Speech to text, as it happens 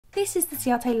This is the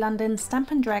Ciate London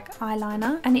Stamp and Drag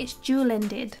eyeliner, and it's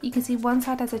dual-ended. You can see one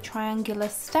side has a triangular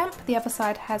stamp, the other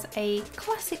side has a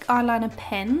classic eyeliner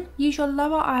pen. Use your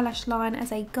lower eyelash line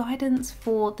as a guidance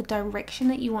for the direction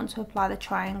that you want to apply the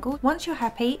triangle. Once you're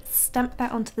happy, stamp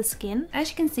that onto the skin. As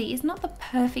you can see, it's not the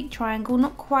perfect triangle,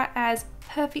 not quite as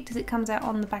perfect as it comes out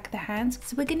on the back of the hands,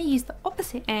 so we're going to use the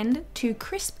opposite end to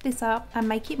crisp this up and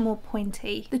make it more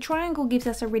pointy. The triangle gives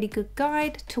us a really good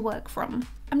guide to work from.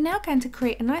 I'm now going to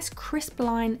create a nice crisp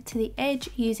line to the edge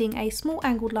using a small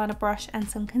angled liner brush and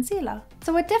some concealer.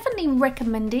 So I definitely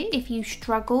recommend it if you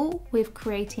struggle with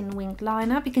creating winged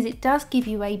liner, because it does give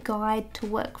you a guide to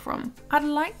work from. I'd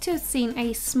like to have seen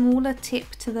a smaller tip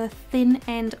to the thin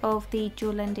end of the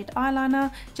dual-ended eyeliner,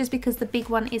 just because the big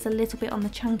one is a little bit on the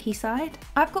chunky side.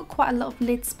 I've got quite a lot of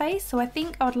lid space, so I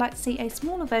think I would like to see a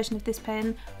smaller version of this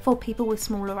pen for people with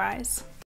smaller eyes.